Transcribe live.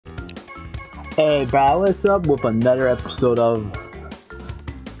Hey bro, what's up with another episode of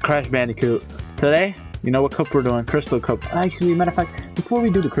Crash Bandicoot. Today, you know what cup we're doing? Crystal Cup. Actually, matter of fact, before we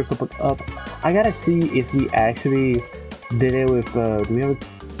do the Crystal Cup, I gotta see if we actually did it with, do we have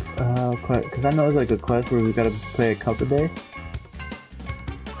a, because I know it's like a quest where we gotta play a cup a day.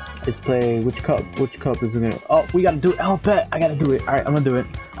 Let's play, which cup is it gonna, oh, we gotta do it, oh bet, I gotta do it, alright, I'm gonna do it.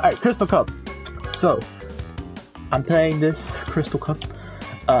 Alright, Crystal Cup. So, I'm playing this Crystal Cup,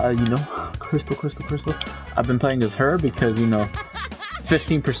 you know, Crystal. I've been playing as her because, you know,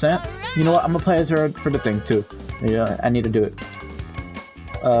 15%. You know what, I'm gonna play as her for the thing too. Yeah, I need to do it.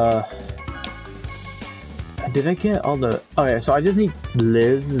 Did I get all the, okay, so I just need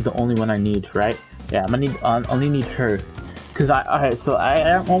Liz is the only one I need, right? Yeah, I'm gonna need, only need her. Cause alright, so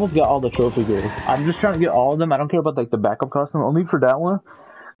I almost got all the trophy girls. I'm just trying to get all of them. I don't care about like the backup costume, only for that one.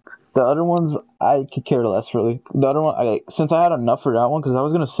 The other ones, I could care less, really. The other one, since I had enough for that one, because I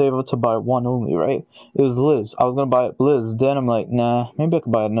was going to save up to buy one only, right? It was Liz. I was going to buy Liz. Then I'm like, nah, maybe I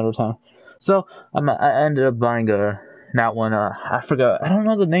could buy it another time. So, I ended up buying that one. I forgot. I don't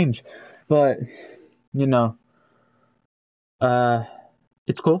know the names. But, you know,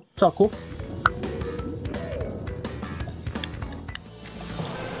 it's cool. It's all cool.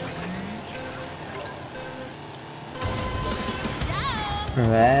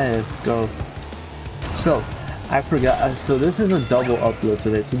 Alright, let's go. So, I forgot, so this is a double upload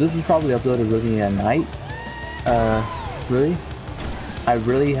today, so this is probably uploaded looking at night. Really? I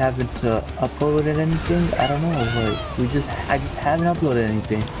really haven't uploaded anything, I don't know, like, I just haven't uploaded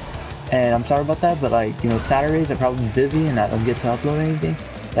anything. And I'm sorry about that, but like, you know, Saturdays I'm probably busy and I don't get to upload anything.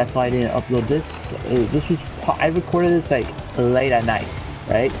 That's why I didn't upload this. I recorded this like late at night,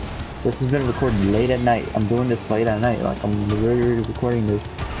 right? This has been recorded late at night. I'm doing this late at night. Like, I'm literally recording this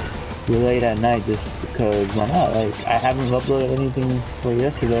late at night just because, why not? Like, I haven't uploaded anything for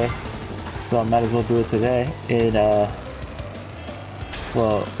yesterday, so I might as well do it today. And,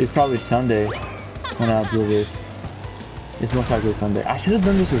 well, it's probably Sunday when I upload this. It's most likely Sunday. I should have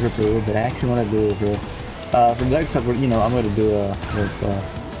done this with her for a little bit. I actually want to do it with her. For the next episode, you know, I'm going to do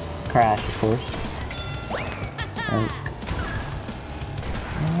with Crash, of course.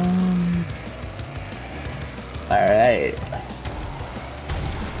 Alright.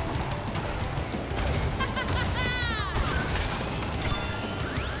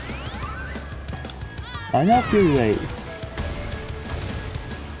 I'm not too late.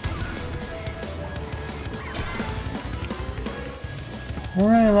 We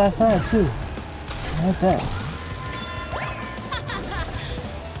ran last night too. What's that?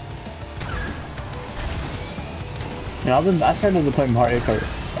 You know, I started to play Mario Kart.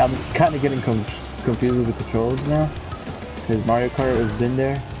 I'm kind of getting confused with the controls now, because Mario Kart has been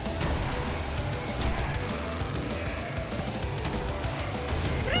there.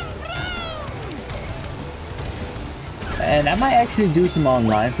 And I might actually do some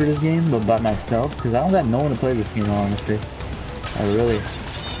online for this game, but by myself, because I don't got no one to play this game, honestly. I really.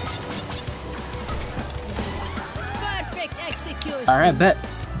 Perfect execution. Alright, bet.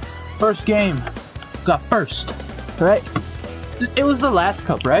 First game. Got first. Right? It was the last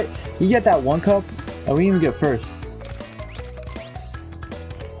cup, right? You get that one cup, and we didn't even get first.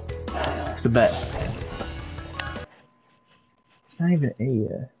 It's a bet. It's not even A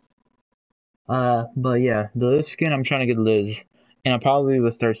yet. But yeah, the Liz skin, I'm trying to get Liz. And I probably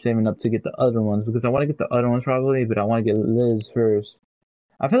will start saving up to get the other ones, because I want to get the other ones probably, but I want to get Liz first.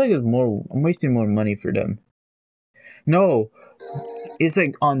 I feel like I'm wasting more money for them. No! It's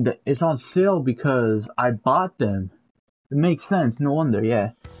like it's on sale because I bought them. It makes sense, no wonder,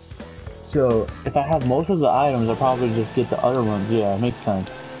 yeah. So, if I have most of the items, I'll probably just get the other ones. Yeah, it makes sense.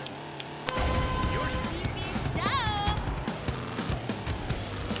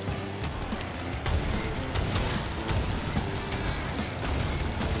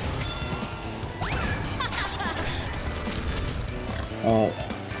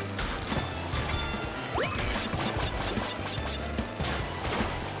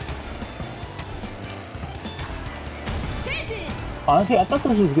 Honestly, I thought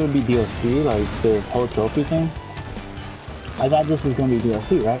this was gonna be DLC, like the whole trophy thing. I thought this was gonna be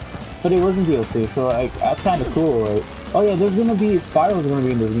DLC, right? But it wasn't DLC, so like that's kind of cool. Like, oh yeah, there's gonna be Spyro's gonna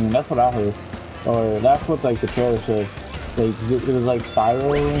be in this game. That's what I heard, or that's what like the trailer said. Like it was like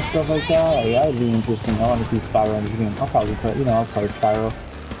Spyro and stuff like that. Like, that would be interesting. I want to see Spyro in this game. I'll probably play, you know, I'll play Spyro.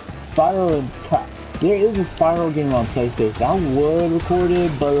 Spyro and there is a Spyro game on PlayStation. I would record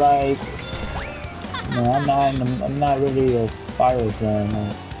it, but like, no, I'm not really a Spyro fan.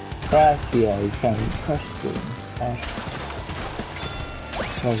 Crash, yeah, he's kind of Crash good.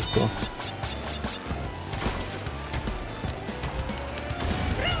 That was cool.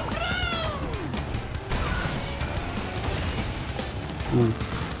 Ooh.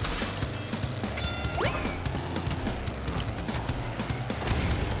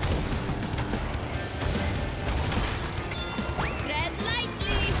 Tread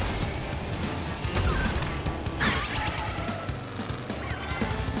lightly.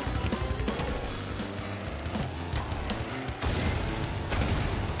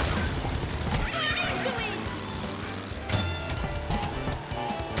 Turn into it.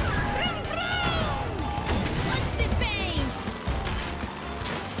 Vroom, vroom. Watch the paint.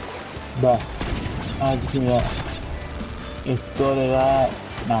 Bruh. Just give me that. Esto le da...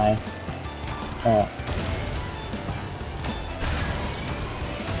 Nice. Alright.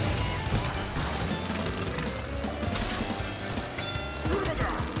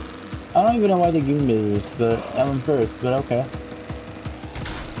 I don't even know why they gave me this, but I went first, but okay.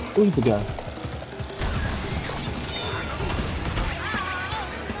 Who's the guy?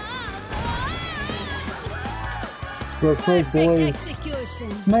 Bro, play Perfect boy. execution.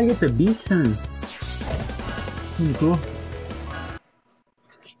 Might get the beast turn. Pretty cool.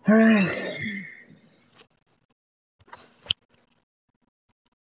 Alright.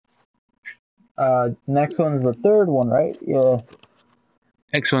 Next one is the third one, right? Yeah.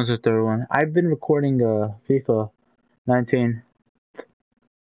 Next one's the third one. I've been recording FIFA 19.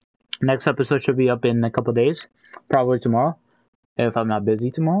 Next episode should be up in a couple days. Probably tomorrow. If I'm not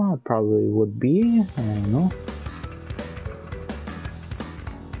busy tomorrow, I probably would be. I don't know.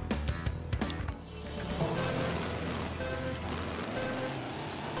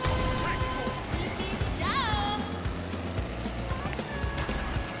 Ciao.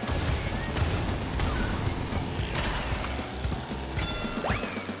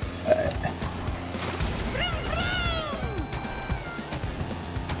 Vroom, vroom.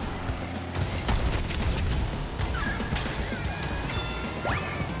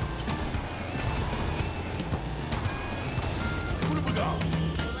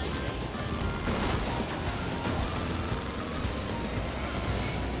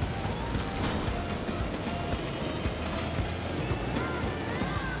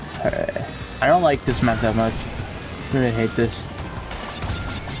 Alright. I don't like this map that much. I really hate this.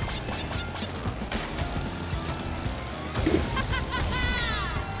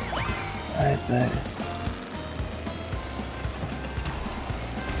 Alright, but...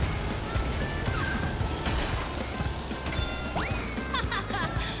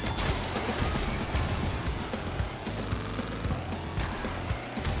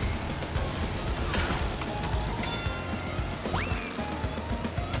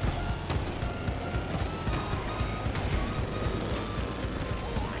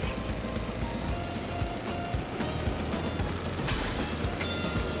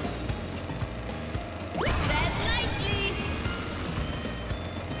 Tread lightly.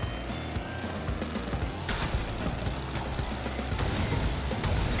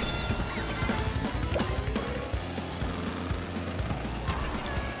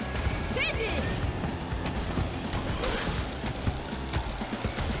 Hit it.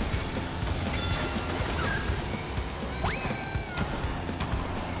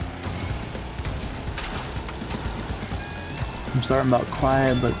 I'm starting about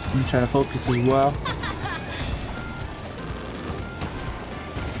quiet, but I'm trying to focus as well.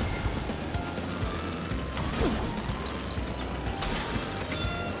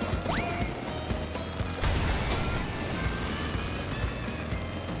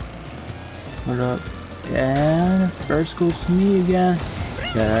 What up? And first goes to me again.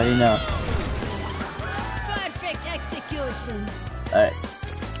 Yeah, I already know. Perfect execution. Alright.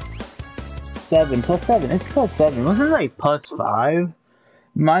 7 plus 7. It's plus 7. Wasn't it like plus 5?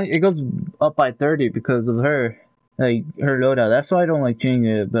 Mine, it goes up by 30 because of her. Like, her loadout. That's why I don't like changing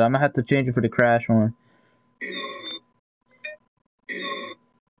it. But I'm gonna have to change it for the crash one.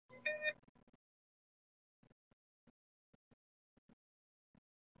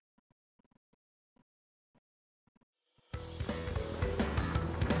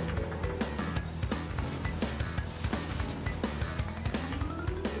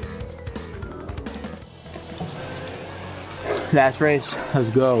 Last race. Let's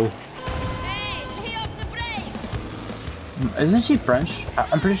go. Hey, lay off the brakes. Isn't she French?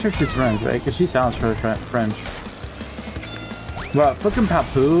 I'm pretty sure she's French, right? Because she sounds French. Well, fucking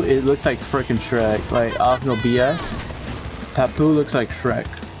Papu, it looks like freaking Shrek. Like, off no BS. Papu looks like Shrek.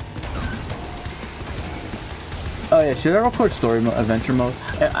 Oh yeah, should I record story mode, adventure mode?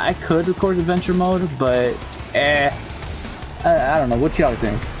 I could record adventure mode, but I don't know. What y'all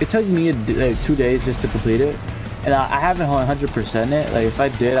think? It took me like 2 days just to complete it. And I haven't 100% it. Like if I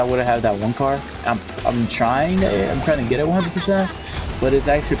did, I would have had that one car. I'm trying it. I'm trying to get it 100%, but it's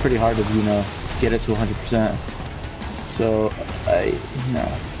actually pretty hard to get it to 100%. So I no.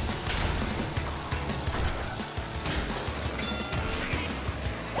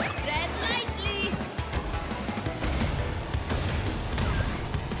 Tread lightly.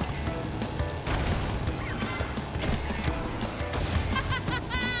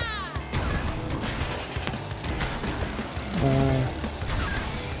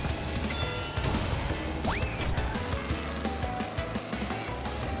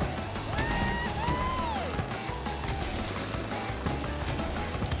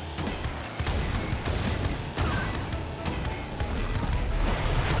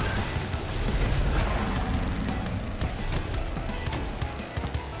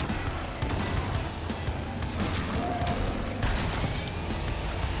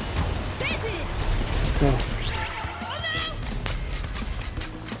 Did it! Oh.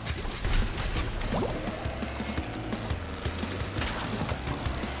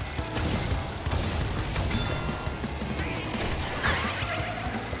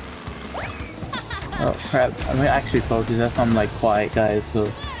 Oh crap, I'm actually focused. That's why I'm like quiet, guys, so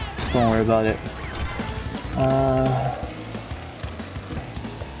don't worry about it.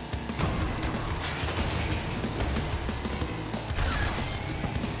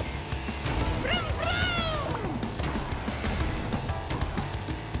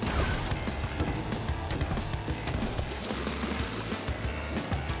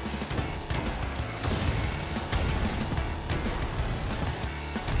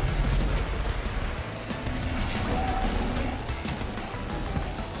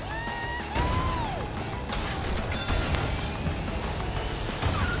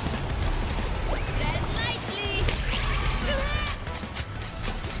 Tread lightly.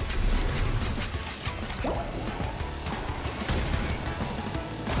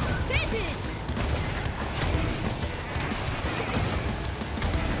 Did it!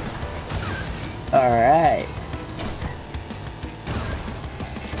 Alright.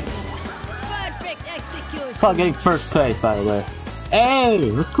 Perfect execution. Fuck, getting first place, by the way. Hey,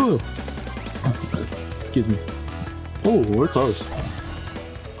 that's cool. Excuse me. Oh, we're close.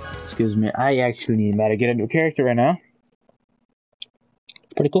 Excuse me, I actually need to get a new character right now.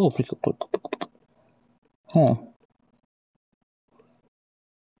 Pretty cool, pretty cool. Huh.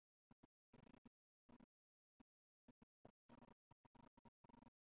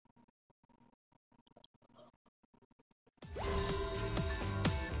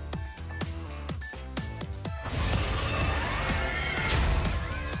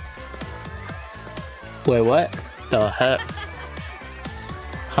 Wait, what? The heck?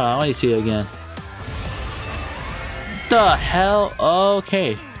 Hold on, let me see it again. The hell?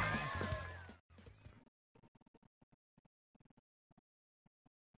 Okay.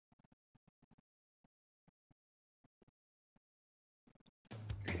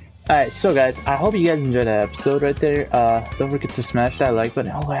 Alright, so guys, I hope you guys enjoyed that episode right there. Don't forget to smash that like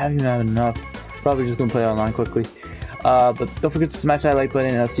button. Oh, I haven't even had enough. Probably just gonna play online quickly. But don't forget to smash that like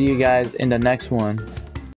button, and I'll see you guys in the next one.